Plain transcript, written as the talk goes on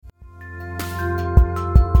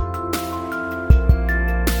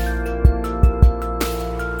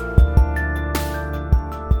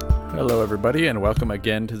everybody, and welcome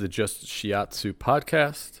again to the Just Shiatsu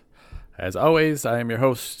podcast. As always, I am your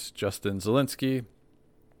host, Justin Zielinski.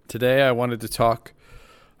 Today, I wanted to talk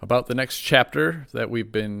about the next chapter that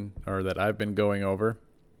I've been going over.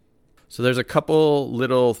 So there's a couple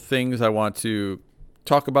little things I want to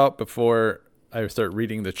talk about before I start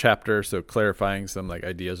reading the chapter, so clarifying some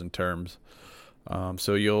ideas and terms.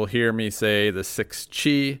 So you'll hear me say the 6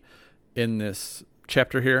 chi in this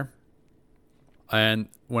chapter here. And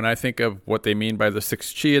when I think of what they mean by the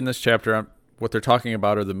 6 chi in this chapter, what they're talking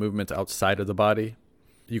about are the movements outside of the body.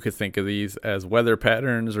 You could think of these as weather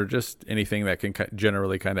patterns or just anything that can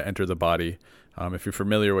generally kind of enter the body. If you're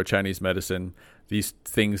familiar with Chinese medicine, these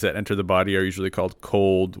things that enter the body are usually called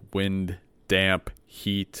cold, wind, damp,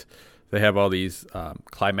 heat. They have all these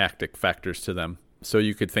climactic factors to them. So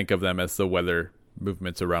you could think of them as the weather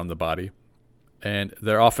movements around the body. And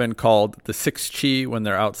they're often called the 6 chi when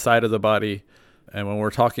they're outside of the body. And when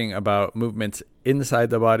we're talking about movements inside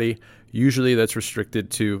the body, usually that's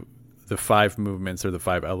restricted to the 5 movements or the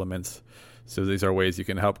 5 elements. So these are ways you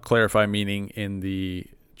can help clarify meaning in the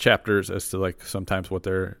chapters as to sometimes what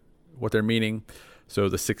they're meaning. So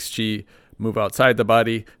the 6 chi move outside the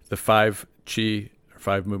body. The 5 chi, or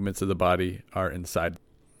 5 movements of the body, are inside.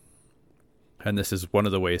 And this is one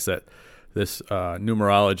of the ways that this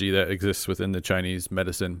numerology that exists within the Chinese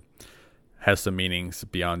medicine has some meanings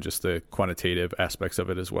beyond just the quantitative aspects of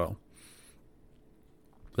it as well.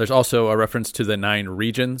 There's also a reference to the 9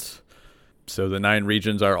 regions. So the 9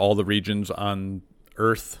 regions are all the regions on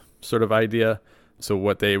Earth sort of idea. So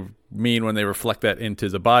what they mean when they reflect that into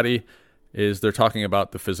the body is they're talking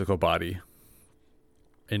about the physical body.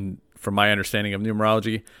 And from my understanding of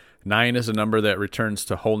numerology, 9 is a number that returns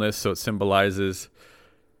to wholeness. So it symbolizes,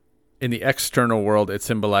 in the external world, it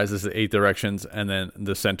symbolizes the 8 directions and then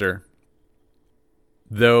the center.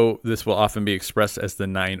 Though this will often be expressed as the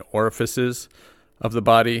 9 orifices of the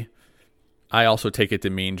body, I also take it to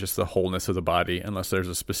mean just the wholeness of the body, unless there's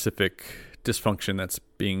a specific dysfunction that's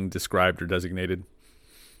being described or designated.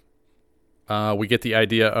 We get the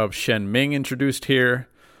idea of Shen Ming introduced here.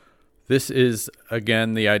 This is,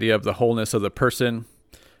 again, the idea of the wholeness of the person.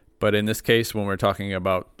 But in this case, when we're talking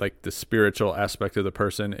about the spiritual aspect of the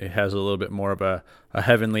person, it has a little bit more of a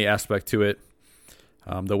heavenly aspect to it.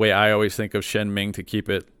 The way I always think of Shen Ming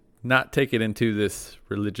to not take it into this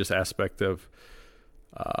religious aspect of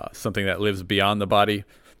something that lives beyond the body.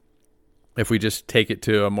 If we just take it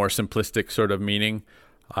to a more simplistic sort of meaning,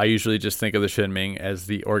 I usually just think of the Shen Ming as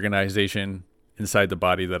the organization inside the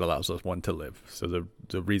body that allows us one to live. So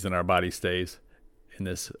the reason our body stays in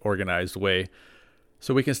this organized way,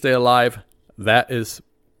 so we can stay alive, that is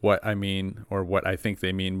what I mean, or what I think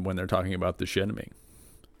they mean when they're talking about the Shen Ming.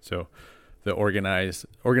 So the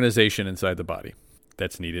organization inside the body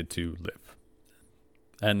that's needed to live.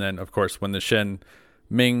 And then, of course, when the Shen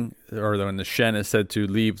Ming, or when the Shen is said to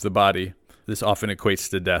leave the body, this often equates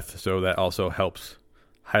to death. So that also helps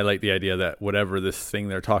highlight the idea that whatever this thing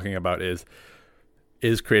they're talking about is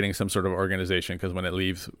creating some sort of organization, because when it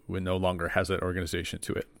leaves, it no longer has that organization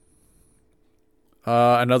to it.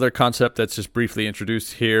 Another concept that's just briefly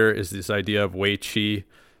introduced here is this idea of Wei Qi.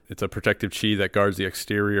 It's a protective chi that guards the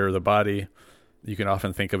exterior of the body. You can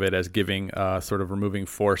often think of it as giving sort of removing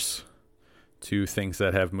force to things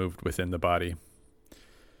that have moved within the body.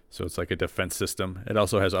 So it's like a defense system. It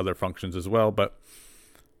also has other functions as well, but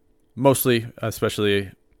mostly,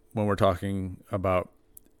 especially when we're talking about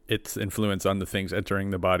its influence on the things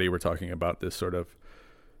entering the body, we're talking about this sort of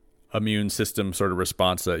immune system sort of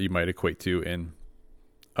response that you might equate to in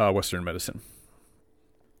Western medicine.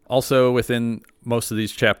 Also, within most of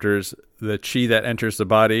these chapters, the chi that enters the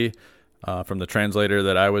body, from the translator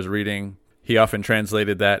that I was reading, he often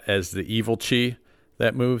translated that as the evil chi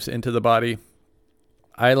that moves into the body.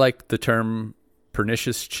 I like the term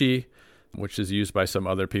pernicious chi, which is used by some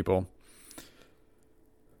other people,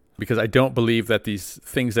 because I don't believe that these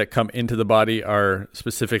things that come into the body are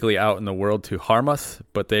specifically out in the world to harm us,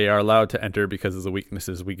 but they are allowed to enter because of the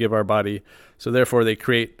weaknesses we give our body. So therefore, they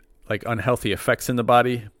create unhealthy effects in the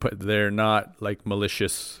body, but they're not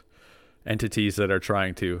malicious entities that are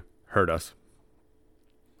trying to hurt us.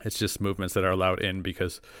 It's just movements that are allowed in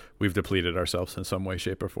because we've depleted ourselves in some way,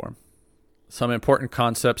 shape, or form. Some important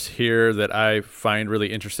concepts here that I find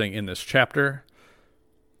really interesting in this chapter.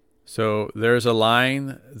 So there's a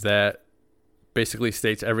line that basically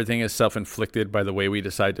states everything is self-inflicted by the way we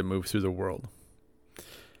decide to move through the world.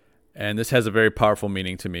 And this has a very powerful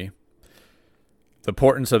meaning to me. The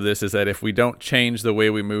importance of this is that if we don't change the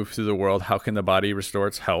way we move through the world, how can the body restore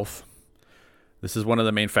its health? This is one of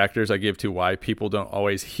the main factors I give to why people don't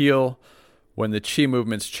always heal when the chi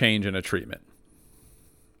movements change in a treatment.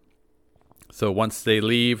 So once they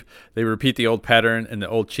leave, they repeat the old pattern and the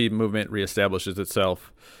old chi movement reestablishes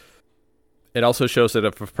itself. It also shows that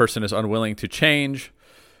if a person is unwilling to change,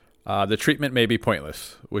 the treatment may be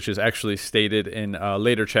pointless, which is actually stated in a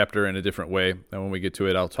later chapter in a different way. And when we get to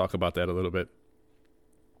it, I'll talk about that a little bit.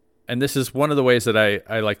 And this is one of the ways that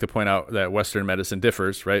I like to point out that Western medicine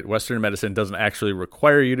differs, right? Western medicine doesn't actually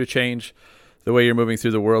require you to change the way you're moving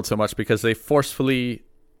through the world so much because they forcefully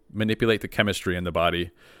manipulate the chemistry in the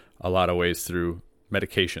body a lot of ways through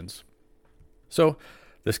medications. So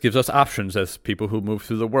this gives us options as people who move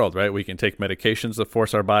through the world, right? We can take medications that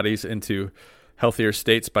force our bodies into healthier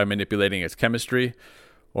states by manipulating its chemistry,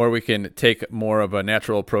 or we can take more of a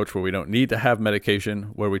natural approach where we don't need to have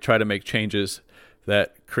medication, where we try to make changes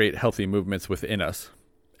that create healthy movements within us.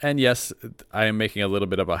 And yes, I am making a little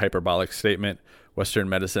bit of a hyperbolic statement. Western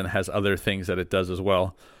medicine has other things that it does as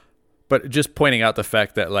well. But just pointing out the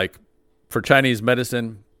fact that, like, for Chinese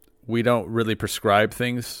medicine, we don't really prescribe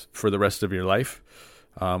things for the rest of your life.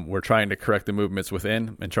 We're trying to correct the movements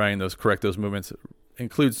within, and trying to correct those movements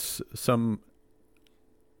includes some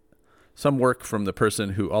work from the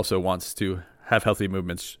person who also wants to have healthy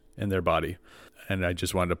movements in their body. And I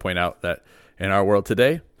just wanted to point out that in our world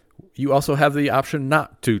today, you also have the option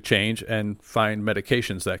not to change and find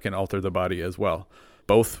medications that can alter the body as well.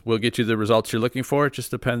 Both will get you the results you're looking for. It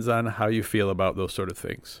just depends on how you feel about those sort of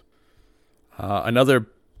things. Another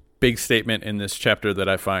big statement in this chapter that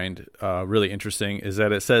I find really interesting is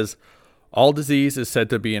that it says, all disease is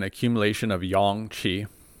said to be an accumulation of yang qi.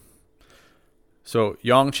 So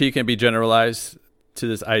yang qi can be generalized to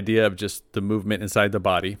this idea of just the movement inside the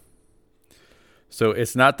body. So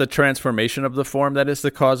it's not the transformation of the form that is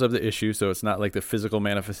the cause of the issue. So it's not like the physical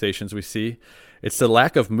manifestations we see. It's the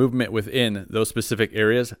lack of movement within those specific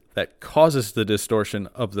areas that causes the distortion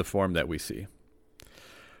of the form that we see.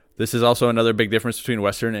 This is also another big difference between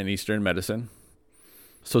Western and Eastern medicine.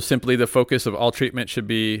 So simply the focus of all treatment should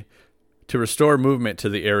be to restore movement to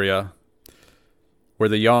the area where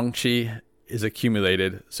the yang qi is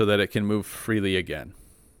accumulated so that it can move freely again.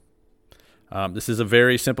 This is a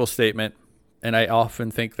very simple statement. And I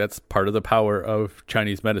often think that's part of the power of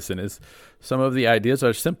Chinese medicine is some of the ideas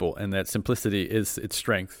are simple and that simplicity is its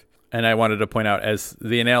strength. And I wanted to point out as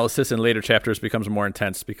the analysis in later chapters becomes more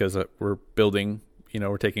intense because we're building,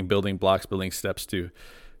 we're taking building blocks, building steps to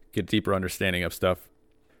get deeper understanding of stuff.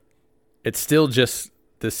 It's still just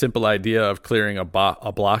this simple idea of clearing a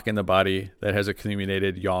block in the body that has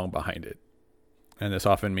accumulated yang behind it. And this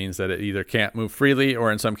often means that it either can't move freely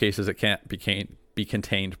or in some cases it can't be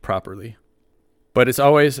contained properly. But it's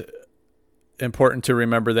always important to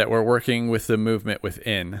remember that we're working with the movement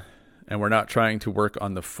within, and we're not trying to work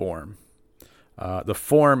on the form. The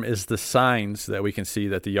form is the signs that we can see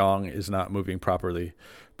that the yang is not moving properly,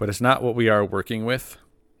 but it's not what we are working with.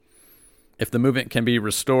 If the movement can be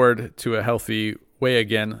restored to a healthy way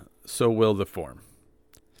again, so will the form.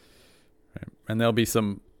 Right? And there'll be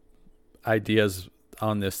some ideas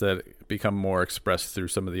on this that become more expressed through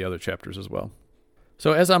some of the other chapters as well.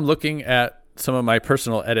 So as I'm looking at some of my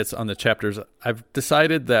personal edits on the chapters, I've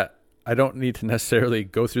decided that I don't need to necessarily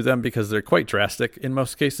go through them because they're quite drastic in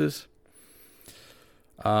most cases.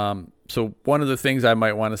 So one of the things I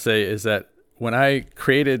might want to say is that when I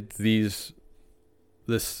created this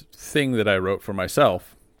thing that I wrote for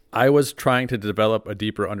myself, I was trying to develop a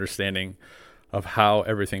deeper understanding of how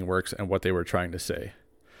everything works and what they were trying to say.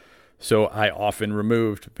 So I often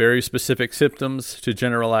removed very specific symptoms to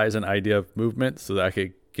generalize an idea of movement so that I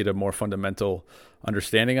could get a more fundamental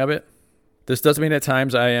understanding of it. This does mean at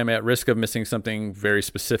times I am at risk of missing something very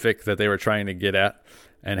specific that they were trying to get at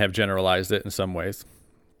and have generalized it in some ways.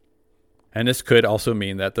 And this could also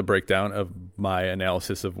mean that the breakdown of my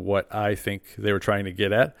analysis of what I think they were trying to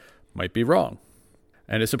get at might be wrong.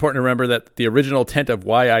 And it's important to remember that the original intent of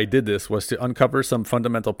why I did this was to uncover some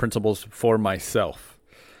fundamental principles for myself,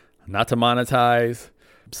 not to monetize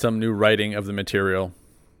some new writing of the material.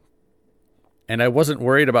 And I wasn't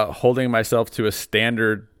worried about holding myself to a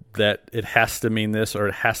standard that it has to mean this or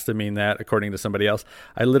it has to mean that according to somebody else.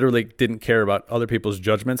 I literally didn't care about other people's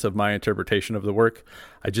judgments of my interpretation of the work.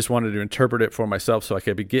 I just wanted to interpret it for myself so I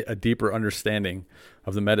could get a deeper understanding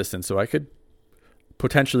of the medicine so I could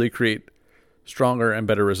potentially create stronger and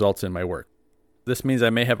better results in my work. This means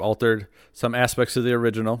I may have altered some aspects of the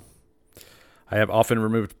original. I have often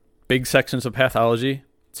removed big sections of pathology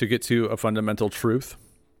to get to a fundamental truth.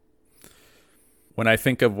 When I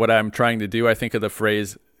think of what I'm trying to do, I think of the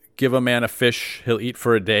phrase, give a man a fish, he'll eat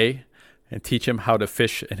for a day, and teach him how to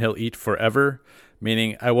fish and he'll eat forever.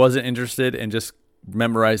 Meaning I wasn't interested in just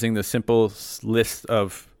memorizing the simple list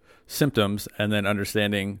of symptoms and then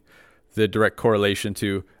understanding the direct correlation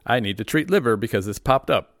to, I need to treat liver because this popped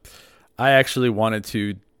up. I actually wanted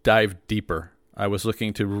to dive deeper. I was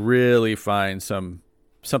looking to really find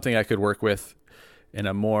something I could work with in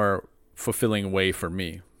a more fulfilling way for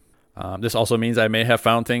me. This also means I may have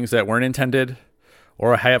found things that weren't intended,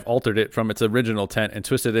 or I have altered it from its original intent and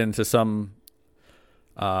twisted it into some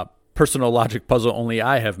personal logic puzzle only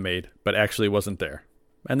I have made, but actually wasn't there.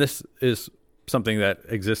 And this is something that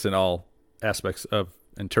exists in all aspects of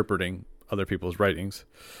interpreting other people's writings.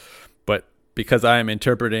 But because I am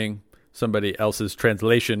interpreting somebody else's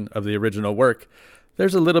translation of the original work,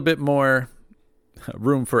 there's a little bit more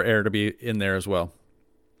room for error to be in there as well.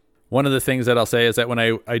 One of the things that I'll say is that when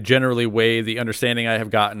I generally weigh the understanding I have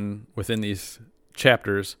gotten within these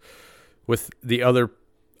chapters with the other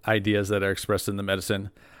ideas that are expressed in the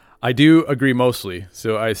medicine, I do agree mostly.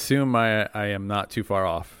 So I assume I am not too far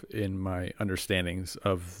off in my understandings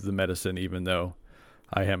of the medicine, even though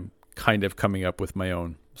I am kind of coming up with my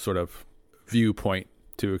own sort of viewpoint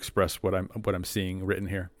to express what I'm seeing written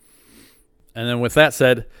here. And then with that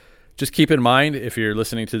said, just keep in mind, if you're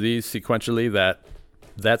listening to these sequentially, that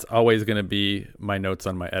that's always going to be my notes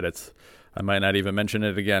on my edits. I might not even mention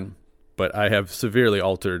it again, but I have severely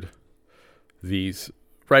altered these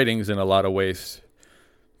writings in a lot of ways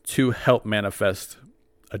to help manifest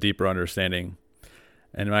a deeper understanding.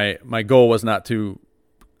 And my goal was not to,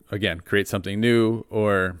 again, create something new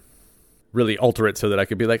or really alter it so that I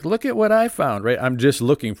could be like, look at what I found, right? I'm just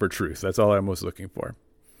looking for truth. That's all I was looking for.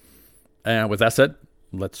 And with that said,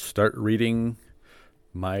 let's start reading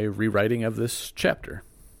my rewriting of this chapter.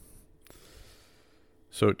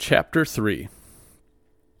 So chapter 3.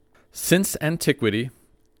 Since antiquity,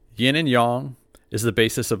 yin and yang is the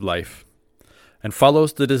basis of life and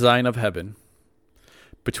follows the design of heaven.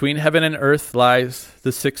 Between heaven and earth lies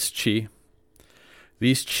the 6 qi.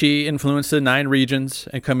 These qi influence the 9 regions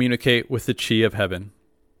and communicate with the qi of heaven.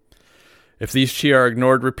 If these qi are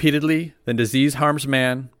ignored repeatedly, then disease harms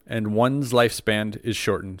man and one's lifespan is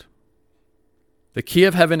shortened. The qi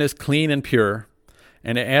of heaven is clean and pure,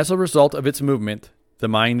 and as a result of its movement, the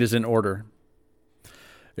mind is in order.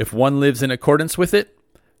 If one lives in accordance with it,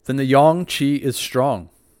 then the yang qi is strong.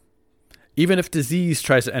 Even if disease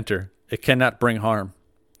tries to enter, it cannot bring harm.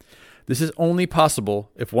 This is only possible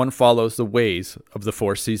if one follows the ways of the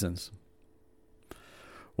 4 seasons.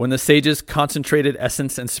 When the sages concentrated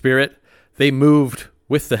essence and spirit, they moved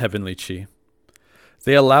with the heavenly qi.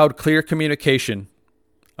 They allowed clear communication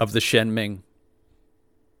of the Shen Ming.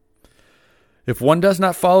 If one does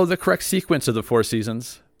not follow the correct sequence of the 4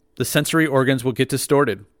 seasons, the sensory organs will get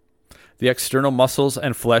distorted, the external muscles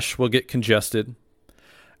and flesh will get congested,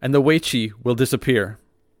 and the Wei Qi will disappear.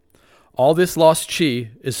 All this lost qi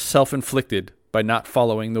is self-inflicted by not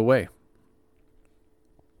following the way.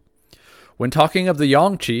 When talking of the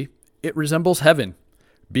yang qi, it resembles heaven,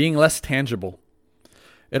 being less tangible.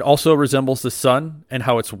 It also resembles the sun and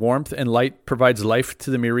how its warmth and light provides life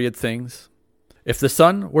to the myriad things. If the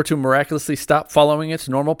sun were to miraculously stop following its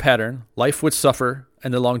normal pattern, life would suffer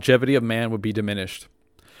and the longevity of man would be diminished.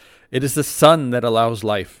 It is the sun that allows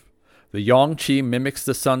life. The yang qi mimics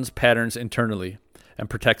the sun's patterns internally and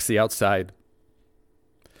protects the outside.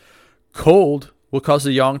 Cold will cause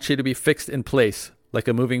the yang qi to be fixed in place like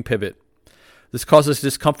a moving pivot. This causes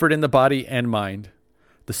discomfort in the body and mind.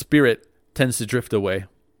 The spirit tends to drift away.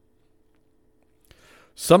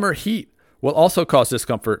 Summer heat will also cause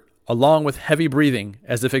discomfort, along with heavy breathing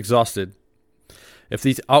as if exhausted. If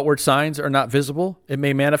these outward signs are not visible, it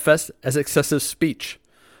may manifest as excessive speech.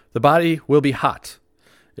 The body will be hot.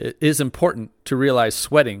 It is important to realize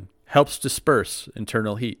sweating helps disperse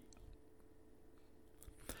internal heat.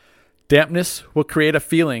 Dampness will create a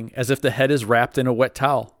feeling as if the head is wrapped in a wet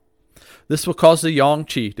towel. This will cause the yang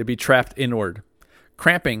qi to be trapped inward.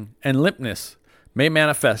 Cramping and limpness may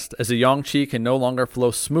manifest as the yang qi can no longer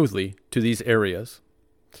flow smoothly to these areas.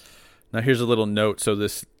 Now here's a little note. So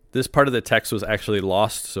this part of the text was actually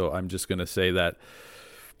lost, so I'm just going to say that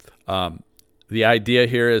the idea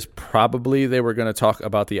here is probably they were going to talk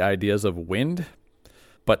about the ideas of wind,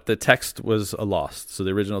 but the text was lost. So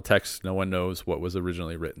the original text, no one knows what was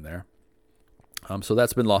originally written there. So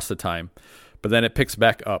that's been lost to time. But then it picks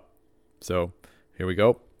back up. So here we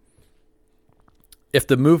go. If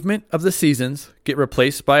the movement of the seasons get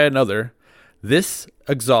replaced by another, this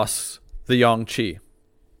exhausts the yang qi.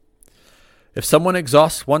 If someone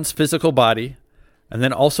exhausts one's physical body and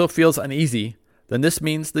then also feels uneasy, then this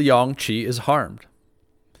means the yang qi is harmed.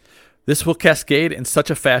 This will cascade in such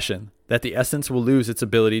a fashion that the essence will lose its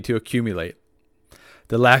ability to accumulate.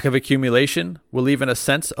 The lack of accumulation will leave in a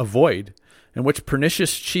sense a void in which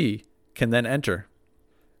pernicious qi can then enter.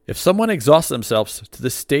 If someone exhausts themselves to the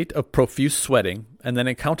state of profuse sweating and then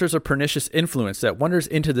encounters a pernicious influence that wanders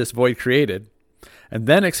into this void created, and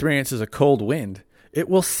then experiences a cold wind, it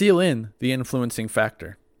will seal in the influencing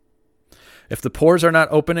factor. If the pores are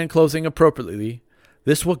not open and closing appropriately,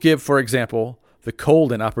 this will give, for example, the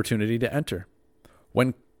cold an opportunity to enter.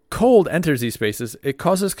 When cold enters these spaces, it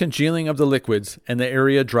causes congealing of the liquids and the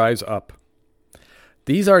area dries up.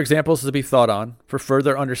 These are examples to be thought on for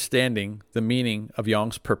further understanding the meaning of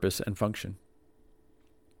Yang's purpose and function.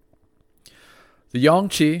 The Yang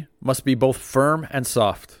Qi must be both firm and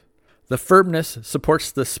soft. The firmness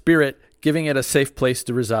supports the spirit, giving it a safe place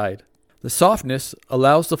to reside. The softness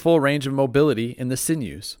allows the full range of mobility in the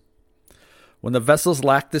sinews. When the vessels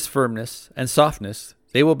lack this firmness and softness,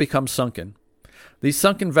 they will become sunken. These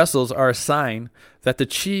sunken vessels are a sign that the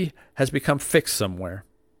qi has become fixed somewhere.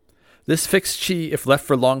 This fixed qi, if left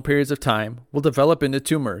for long periods of time, will develop into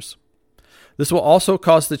tumors. This will also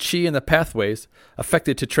cause the qi in the pathways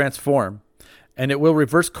affected to transform, and it will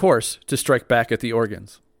reverse course to strike back at the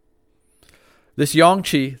organs. This yang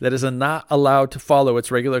qi that is not allowed to follow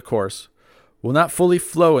its regular course will not fully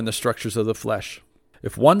flow in the structures of the flesh.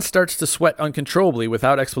 If one starts to sweat uncontrollably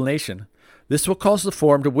without explanation, this will cause the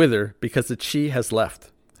form to wither because the qi has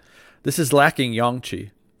left. This is lacking yang qi.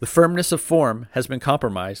 The firmness of form has been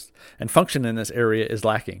compromised, and function in this area is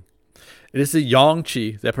lacking. It is the yang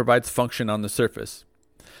qi that provides function on the surface.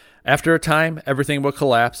 After a time, everything will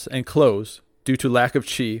collapse and close due to lack of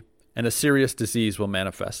qi, and a serious disease will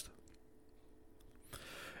manifest.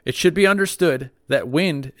 It should be understood that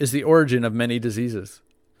wind is the origin of many diseases.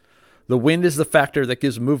 The wind is the factor that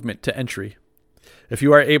gives movement to entry. If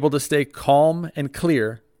you are able to stay calm and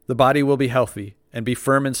clear, the body will be healthy and be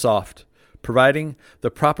firm and soft, providing the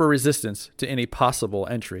proper resistance to any possible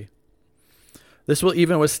entry. This will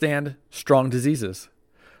even withstand strong diseases.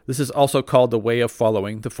 This is also called the way of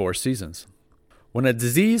following the 4 seasons. When a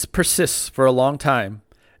disease persists for a long time,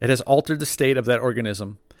 it has altered the state of that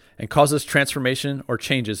organism and causes transformation or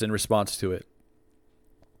changes in response to it.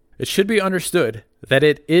 It should be understood that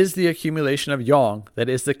it is the accumulation of yang that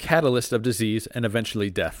is the catalyst of disease and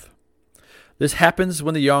eventually death. This happens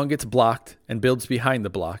when the yang gets blocked and builds behind the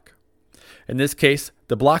block. In this case,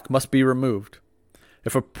 the block must be removed.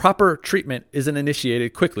 If a proper treatment isn't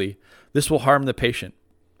initiated quickly, this will harm the patient.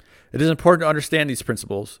 It is important to understand these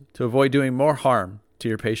principles to avoid doing more harm to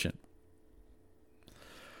your patient.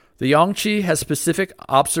 The Yang Qi has specific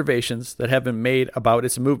observations that have been made about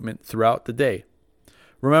its movement throughout the day.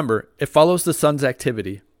 Remember, it follows the sun's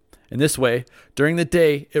activity. In this way, during the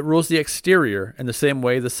day, it rules the exterior in the same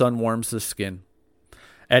way the sun warms the skin.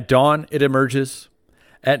 At dawn, it emerges.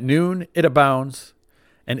 At noon, it abounds.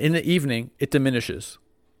 And in the evening, it diminishes.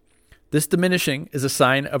 This diminishing is a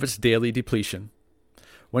sign of its daily depletion.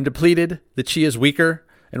 When depleted, the qi is weaker,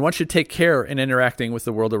 and one should take care in interacting with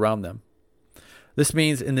the world around them. This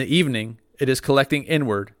means in the evening, it is collecting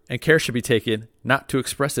inward, and care should be taken not to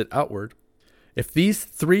express it outward. If these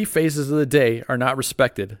 3 phases of the day are not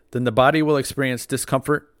respected, then the body will experience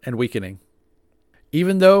discomfort and weakening.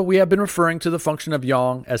 Even though we have been referring to the function of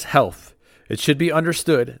yang as health, it should be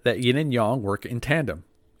understood that yin and yang work in tandem.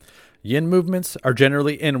 Yin movements are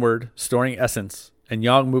generally inward, storing essence, and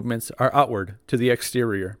yang movements are outward, to the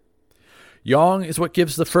exterior. Yang is what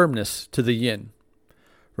gives the firmness to the yin.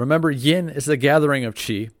 Remember, yin is the gathering of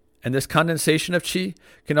qi, and this condensation of qi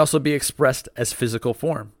can also be expressed as physical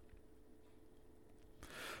form.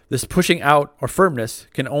 This pushing out or firmness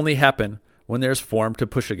can only happen when there is form to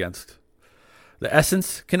push against. The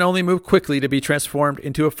essence can only move quickly to be transformed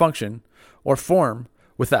into a function or form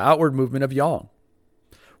with the outward movement of yang.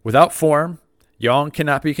 Without form, yang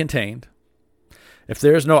cannot be contained. If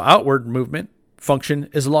there is no outward movement, function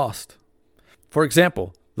is lost. For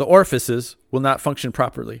example, the orifices will not function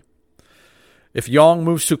properly. If yang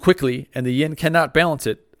moves too quickly and the yin cannot balance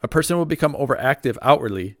it, a person will become overactive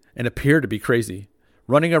outwardly and appear to be crazy,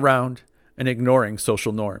 running around and ignoring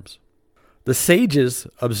social norms. The sages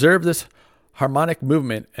observed this harmonic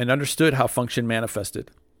movement and understood how function manifested.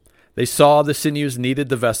 They saw the sinews needed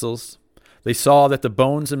the vessels. They saw that the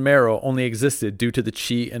bones and marrow only existed due to the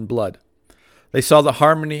qi and blood. They saw the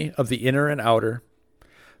harmony of the inner and outer.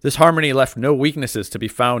 This harmony left no weaknesses to be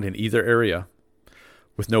found in either area.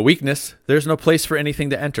 With no weakness, there is no place for anything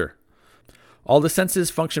to enter. All the senses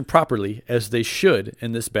function properly as they should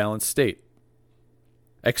in this balanced state.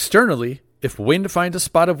 Externally, if wind finds a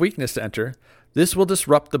spot of weakness to enter, this will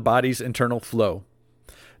disrupt the body's internal flow.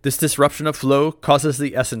 This disruption of flow causes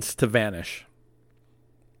the essence to vanish.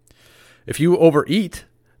 If you overeat,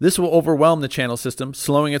 this will overwhelm the channel system,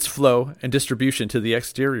 slowing its flow and distribution to the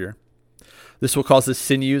exterior. This will cause the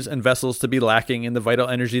sinews and vessels to be lacking in the vital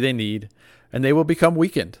energy they need, and they will become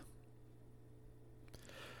weakened.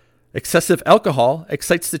 Excessive alcohol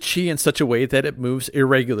excites the qi in such a way that it moves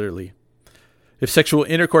irregularly. If sexual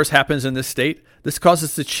intercourse happens in this state, this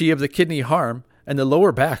causes the qi of the kidney harm, and the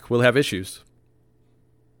lower back will have issues.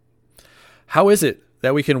 How is it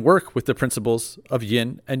that we can work with the principles of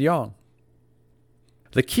yin and yang?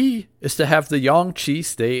 The key is to have the yang qi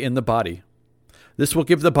stay in the body. This will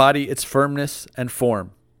give the body its firmness and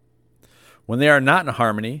form. When they are not in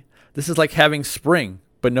harmony, this is like having spring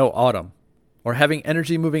but no autumn, or having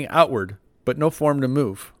energy moving outward but no form to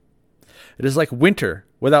move. It is like winter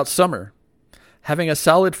without summer, having a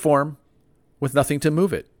solid form with nothing to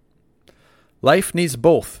move it. Life needs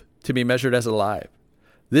both to be measured as alive.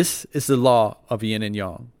 This is the law of yin and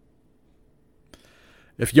yang.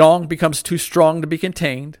 If yang becomes too strong to be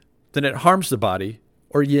contained, then it harms the body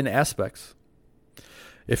or yin aspects.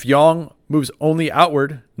 If yang moves only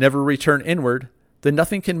outward, never return inward, then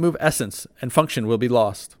nothing can move essence and function will be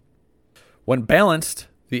lost. When balanced,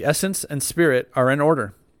 the essence and spirit are in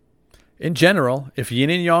order. In general, if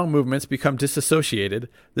yin and yang movements become disassociated,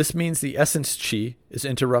 this means the essence qi is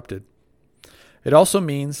interrupted. It also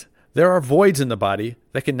means there are voids in the body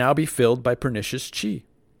that can now be filled by pernicious qi.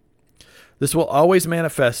 This will always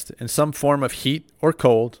manifest in some form of heat or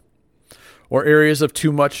cold, or areas of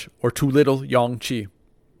too much or too little yang qi.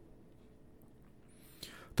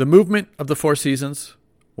 The movement of the 4 seasons,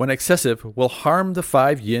 when excessive, will harm the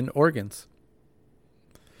 5 yin organs.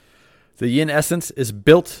 The yin essence is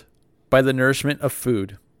built by the nourishment of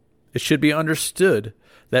food. It should be understood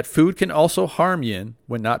that food can also harm yin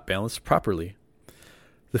when not balanced properly.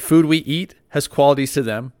 The food we eat has qualities to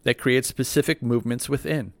them that create specific movements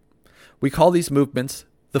within. We call these movements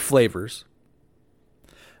the flavors.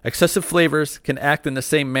 Excessive flavors can act in the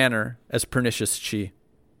same manner as pernicious qi.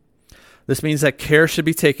 This means that care should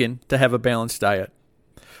be taken to have a balanced diet.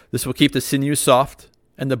 This will keep the sinews soft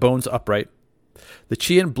and the bones upright. The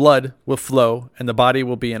qi and blood will flow, and the body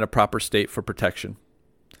will be in a proper state for protection.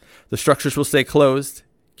 The structures will stay closed,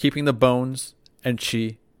 keeping the bones and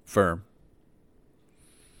qi firm.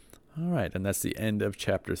 All right, and that's the end of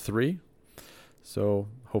chapter 3. So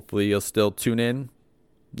hopefully you'll still tune in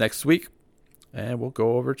next week, and we'll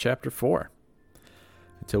go over chapter 4.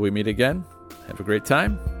 Until we meet again, have a great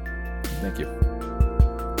time. Thank you.